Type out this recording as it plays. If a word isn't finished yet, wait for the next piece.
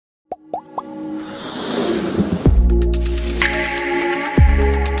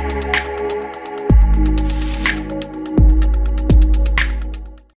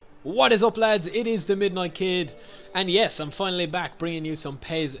What is up, lads? It is the Midnight Kid, and yes, I'm finally back bringing you some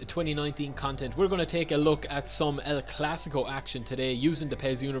PES 2019 content. We're going to take a look at some El Clasico action today using the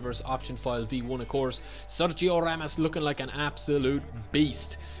PESUniverse option file V1, of course. Sergio Ramos looking like an absolute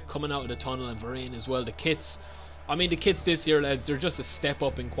beast coming out of the tunnel, and Varane as well. The kits, I mean, the kits this year, lads, they're just a step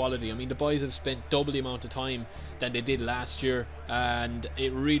up in quality. I mean, the boys have spent double the amount of time than they did last year, and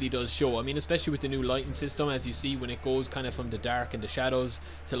it really does show. I mean, especially with the new lighting system, as you see when it goes kind of from the dark and the shadows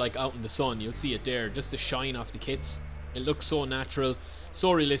to like out in the sun, you'll see it there, just the shine off the kits. It looks so natural,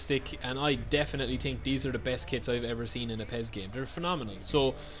 so realistic, and I definitely think these are the best kits I've ever seen in a PES game. They're phenomenal.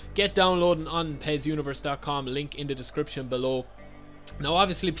 So get downloading on PESUniverse.com, link in the description below. Now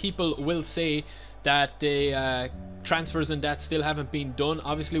obviously people will say that the transfers and that still haven't been done.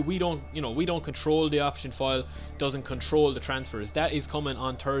 Obviously we don't control the option file, doesn't control the transfers. That is coming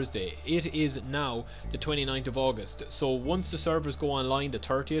on Thursday. It is now the 29th of August. So once the servers go online, the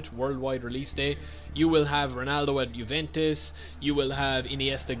 30th, worldwide release day, you will have Ronaldo at Juventus, you will have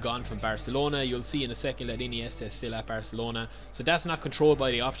Iniesta gone from Barcelona. You'll see in a second that Iniesta is still at Barcelona. So that's not controlled by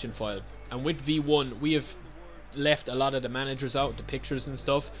the option file. And with V1 we have left a lot of the managers out, the pictures and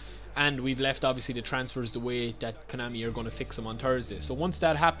stuff, and we've left obviously the transfers the way that Konami are going to fix them on Thursday. So once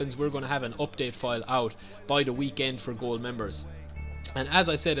that happens, we're going to have an update file out by the weekend for gold members. And as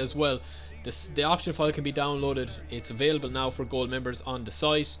I said as well, the option file can be downloaded. It's available now for gold members on the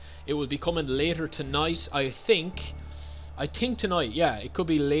site. It will be coming later tonight, I think tonight. Yeah, it could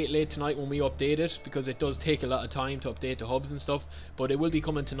be late tonight when we update it, because it does take a lot of time to update the hubs and stuff. But it will be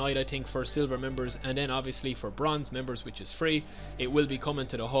coming tonight, I think, for silver members, and then obviously for bronze members, which is free, it will be coming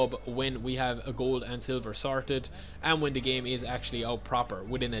to the hub when we have a gold and silver sorted, and when the game is actually out proper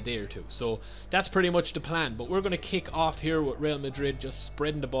within a day or two. So that's pretty much the plan. But we're going to kick off here with Real Madrid, just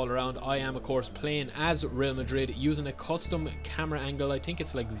spreading the ball around. I am of course playing as Real Madrid using a custom camera angle. I think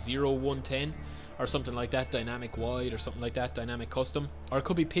it's like 0-110 or something like that, dynamic wide or something like that, dynamic custom, or it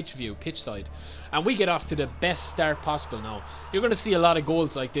could be pitch view, pitch side. And we get off to the best start possible. Now you're going to see a lot of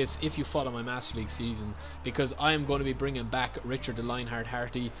goals like this if you follow my Master League season, because I am going to be bringing back Richard the Lionheart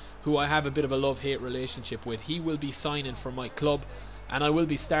Harty, who I have a bit of a love-hate relationship with. He will be signing for my club, and I will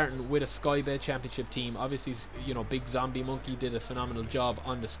be starting with a Sky Bet Championship team. Obviously, you know, Big Zombie Monkey did a phenomenal job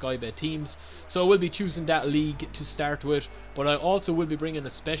on the Sky Bet teams, so I will be choosing that league to start with. But I also will be bringing a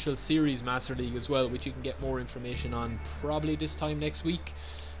special series Master League as well, which you can get more information on probably this time next week.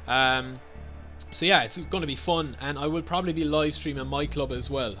 So yeah, it's going to be fun, and I will probably be live streaming myClub as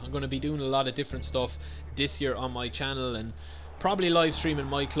well. I'm going to be doing a lot of different stuff this year on my channel, and probably live streaming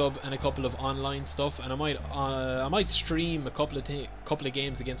myClub and a couple of online stuff, and I might stream a couple of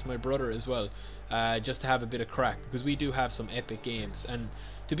games against my brother as well, just to have a bit of crack, because we do have some epic games. And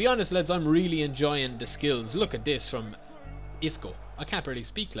to be honest, lads, I'm really enjoying the skills. Look at this from Isco. I can't barely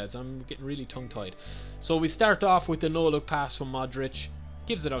speak, lads. I'm getting really tongue-tied. So we start off with the no-look pass from Modric.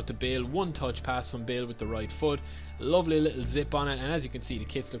 Gives it out to Bale. One touch pass from Bale with the right foot. Lovely little zip on it, and as you can see, the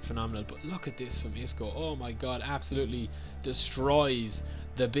kits look phenomenal. But look at this from Isco. Oh my god, absolutely destroys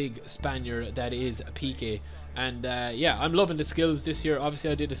the big Spaniard that is Piqué. And yeah, I'm loving the skills this year.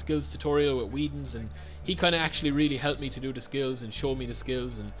 Obviously I did a skills tutorial with Whedon's, and he kind of actually really helped me to do the skills and show me the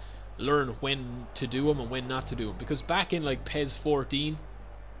skills and learn when to do them and when not to do them. Because back in like PES 14,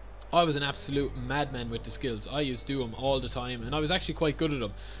 I was an absolute madman with the skills. I used to do them all the time, and I was actually quite good at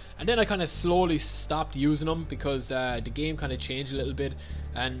them. And then I kind of slowly stopped using them, because the game kind of changed a little bit,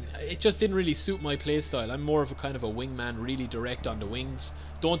 and it just didn't really suit my playstyle. I'm more of a kind of a wingman, really direct on the wings.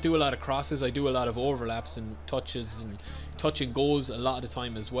 Don't do a lot of crosses. I do a lot of overlaps and touches and touching goals a lot of the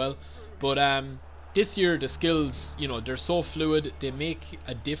time as well. But this year the skills, you know, they're so fluid. They make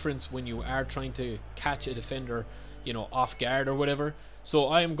a difference when you are trying to catch a defender, you know, off guard or whatever. So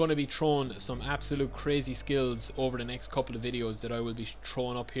I am going to be throwing some absolute crazy skills over the next couple of videos that I will be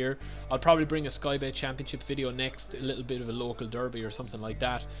throwing up here. I'll probably bring a Sky Bet Championship video next, a little bit of a local derby or something like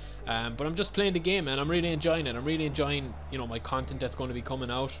that. But I'm just playing the game, and I'm really enjoying it. I'm really enjoying, you know, my content that's going to be coming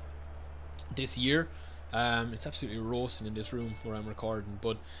out this year. It's absolutely roasting in this room where I'm recording,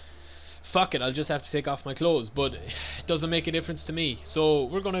 but fuck it, I'll just have to take off my clothes. But it doesn't make a difference to me. So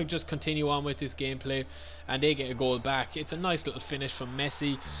we're going to just continue on with this gameplay, and they get a goal back. It's a nice little finish from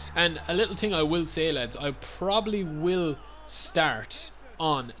Messi. And a little thing I will say, lads, I probably will start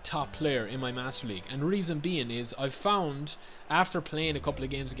on top player in my Master League. And reason being is, I've found, after playing a couple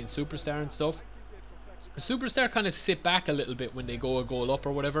of games against Superstar and stuff, Superstar kind of sit back a little bit when they go a goal up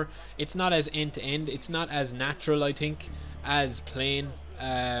or whatever. It's not as end-to-end. It's not as natural, I think, as playing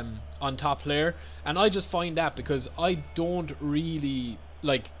on top player. And I just find that, because I don't really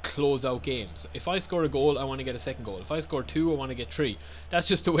like close out games. If I score a goal, I want to get a second goal. If I score 2, I want to get 3. That's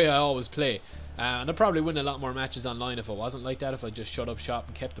just the way I always play. And I'd probably win a lot more matches online if I wasn't like that, if I just shut up shop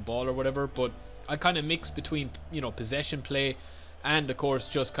and kept the ball or whatever. But I kind of mix between, you know, possession play and of course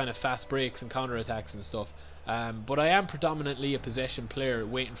just kind of fast breaks and counter attacks and stuff. But I am predominantly a possession player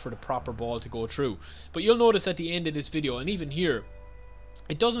waiting for the proper ball to go through. But you'll notice at the end of this video, and even here,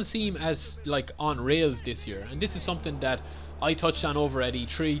 it doesn't seem as like on rails this year, and this is something that I touched on over at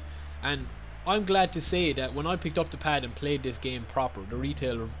E3, and I'm glad to say that when I picked up the pad and played this game proper, the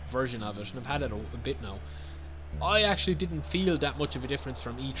retail version of it, and I've had it a bit now, I actually didn't feel that much of a difference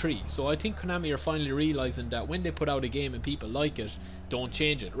from E3. So I think Konami are finally realizing that when they put out a game and people like it, don't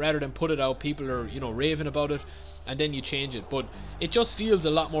change it. Rather than put it out, people are, you know, raving about it, and then you change it. But it just feels a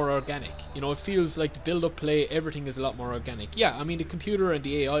lot more organic. You know, it feels like the build-up play, everything is a lot more organic. Yeah, I mean, the computer and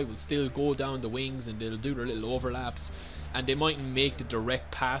the AI will still go down the wings, and they'll do their little overlaps, and they mightn't make the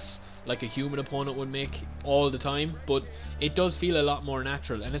direct pass like a human opponent would make all the time, but it does feel a lot more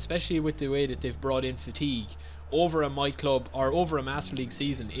natural. And especially with the way that they've brought in fatigue over a myClub or over a Master League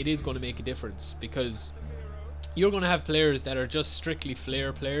season, it is going to make a difference, because you're going to have players that are just strictly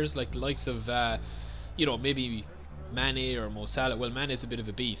flair players, like the likes of you know, maybe Mane or Mo Salah. Well, Mane is a bit of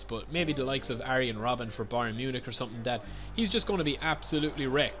a beast, but maybe the likes of Arjen Robben for Bayern Munich or something, that he's just going to be absolutely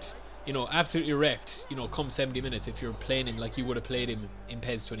wrecked. You know, absolutely wrecked, you know, come 70 minutes if you're playing him like you would have played him in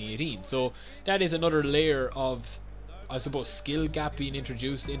PES 2018. So that is another layer of, I suppose, skill gap being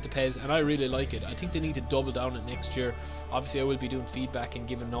introduced into PES, and I really like it. I think they need to double down it next year. Obviously I will be doing feedback and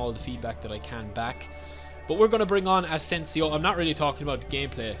giving all the feedback that I can back. But we're going to bring on Asensio. I'm not really talking about the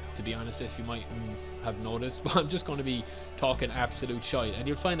gameplay, to be honest, if you might have noticed, but I'm just going to be talking absolute shite, and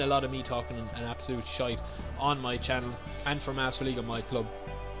you'll find a lot of me talking an absolute shite on my channel and for Master League on myClub.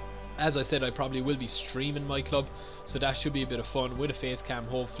 As I said, I probably will be streaming myClub, so that should be a bit of fun with a face cam,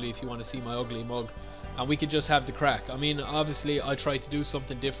 hopefully, if you want to see my ugly mug, and we could just have the crack. I mean, obviously I try to do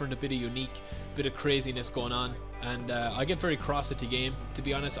something different, a bit of unique, a bit of craziness going on, and I get very cross at the game, to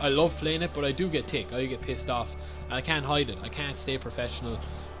be honest. I love playing it, but I do get tick, I get pissed off, and I can't hide it. I can't stay professional,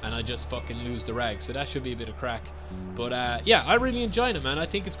 and I just fucking lose the rag, so that should be a bit of crack. But yeah, I really enjoyed it, man. I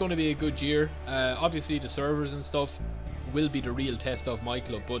think it's going to be a good year. Obviously the servers and stuff will be the real test of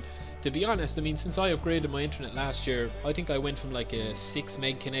myClub, but to be honest, I mean, since I upgraded my internet last year, I think I went from like a 6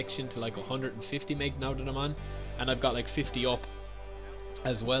 meg connection to like 150 meg now that I'm on, and I've got like 50 up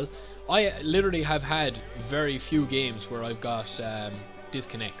as well. I literally have had very few games where I've got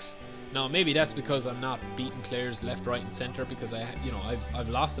disconnects. Now maybe that's because I'm not beating players left, right and center, because I've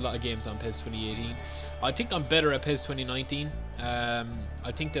lost a lot of games on PES 2018. I think I'm better at PES 2019.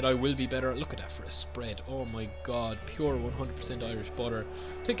 I think that I will be better. Look at that for a spread. Oh my god, pure 100% Irish butter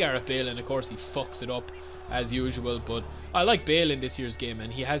to Gareth Bale, and of course he fucks it up as usual. But I like Bale in this year's game,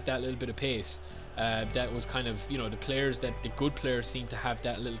 and he has that little bit of pace. That was kind of, you know, the good players seem to have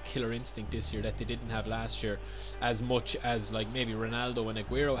that little killer instinct this year that they didn't have last year as much as like maybe Ronaldo and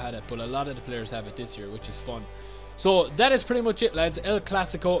Aguero had it, but a lot of the players have it this year, which is fun. So that is pretty much it, lads. El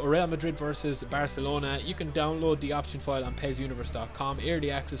Clasico, Real Madrid versus Barcelona. You can download the option file on PESUniverse.com.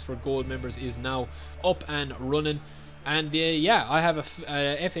 Early access for gold members is now up and running. And yeah, I have a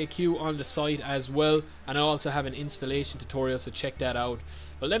FAQ on the site as well, and I also have an installation tutorial, so check that out.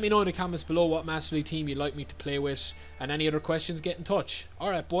 But let me know in the comments below what Master League team you'd like me to play with, and any other questions, get in touch.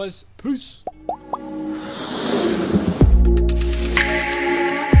 Alright boys, peace.